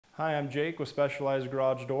Hi, I'm Jake with Specialized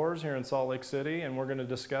Garage Doors here in Salt Lake City, and we're going to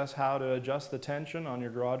discuss how to adjust the tension on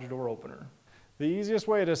your garage door opener. The easiest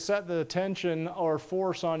way to set the tension or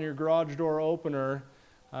force on your garage door opener,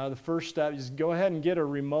 the first step is go ahead and get a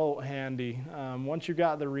remote handy. Once you've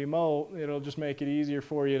got the remote, it'll just make it easier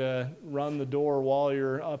for you to run the door while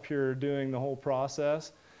you're up here doing the whole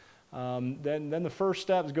process. Then the first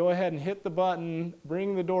step is go ahead and hit the button,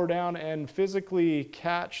 bring the door down, and physically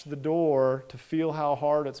catch the door to feel how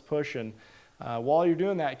hard it's pushing. While you're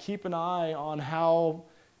doing that, keep an eye on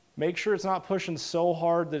make sure it's not pushing so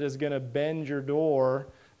hard that it's going to bend your door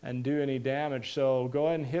and do any damage. So go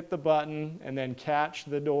ahead and hit the button and then catch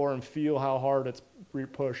the door and feel how hard it's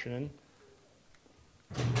pushing.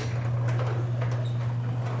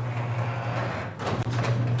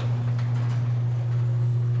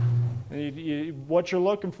 What you're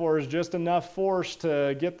looking for is just enough force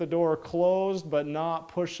to get the door closed, but not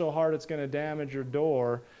push so hard it's going to damage your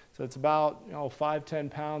door. So it's about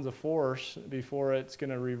 5-10 pounds of force before it's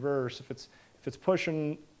going to reverse. If it's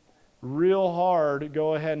pushing real hard,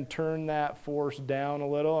 go ahead and turn that force down a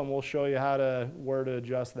little, and we'll show you where to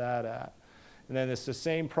adjust that at. And then it's the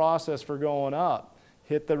same process for going up.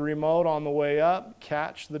 Hit the remote on the way up,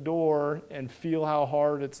 catch the door, and feel how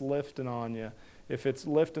hard it's lifting on you. If it's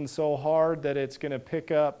lifting so hard that it's going to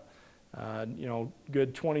pick up,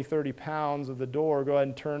 good 20-30 pounds of the door, go ahead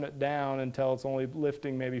and turn it down until it's only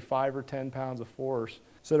lifting maybe 5 or 10 pounds of force.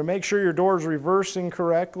 So to make sure your door is reversing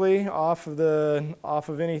correctly off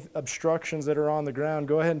of any obstructions that are on the ground,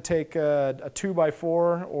 go ahead and take a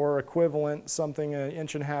 2x4 or equivalent, something 1.5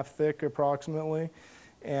 inches thick approximately,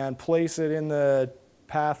 and place it in the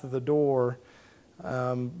path of the door.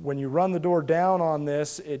 When you run the door down on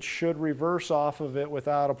this, it should reverse off of it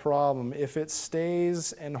without a problem. If it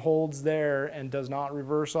stays and holds there and does not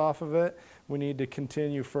reverse off of it, we need to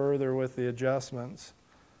continue further with the adjustments.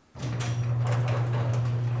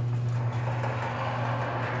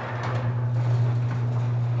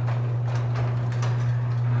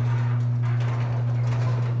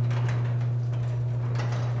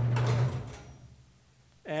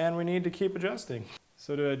 And we need to keep adjusting.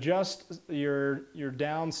 So to adjust your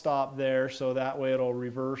down stop there so that way it'll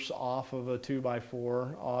reverse off of a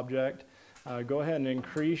 2x4 object, go ahead and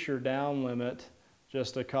increase your down limit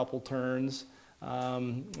just a couple turns.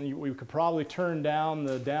 We could probably turn down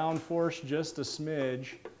the down force just a smidge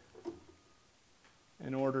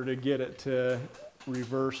in order to get it to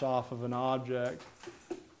reverse off of an object.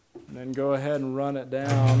 And then go ahead and run it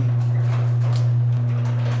down.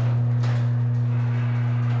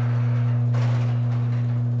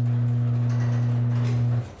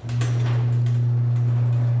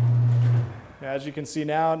 As you can see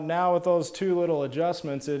now with those two little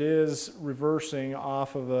adjustments, it is reversing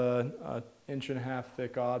off of a 1.5 inch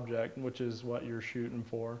thick object, which is what you're shooting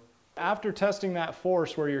for. After testing that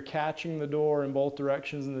force where you're catching the door in both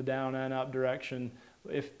directions, in the down and up direction,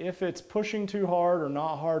 if it's pushing too hard or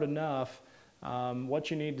not hard enough, what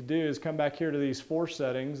you need to do is come back here to these force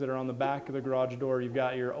settings that are on the back of the garage door. You've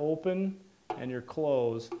got your open and your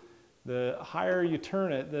close. The higher you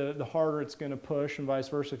turn it, the harder it's going to push, and vice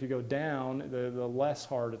versa. If you go down, the less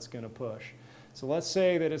hard it's going to push. So let's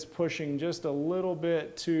say that it's pushing just a little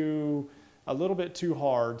bit too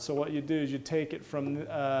hard. So what you do is you take it from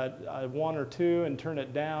 1 or 2 and turn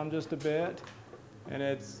it down just a bit, and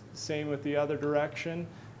it's same with the other direction.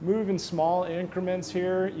 Move in small increments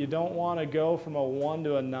here. You don't want to go from a 1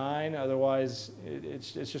 to a 9, otherwise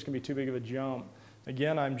it's just going to be too big of a jump.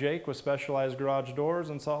 Again, I'm Jake with Specialized Garage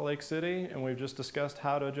Doors in Salt Lake City, and we've just discussed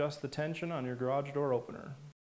how to adjust the tension on your garage door opener.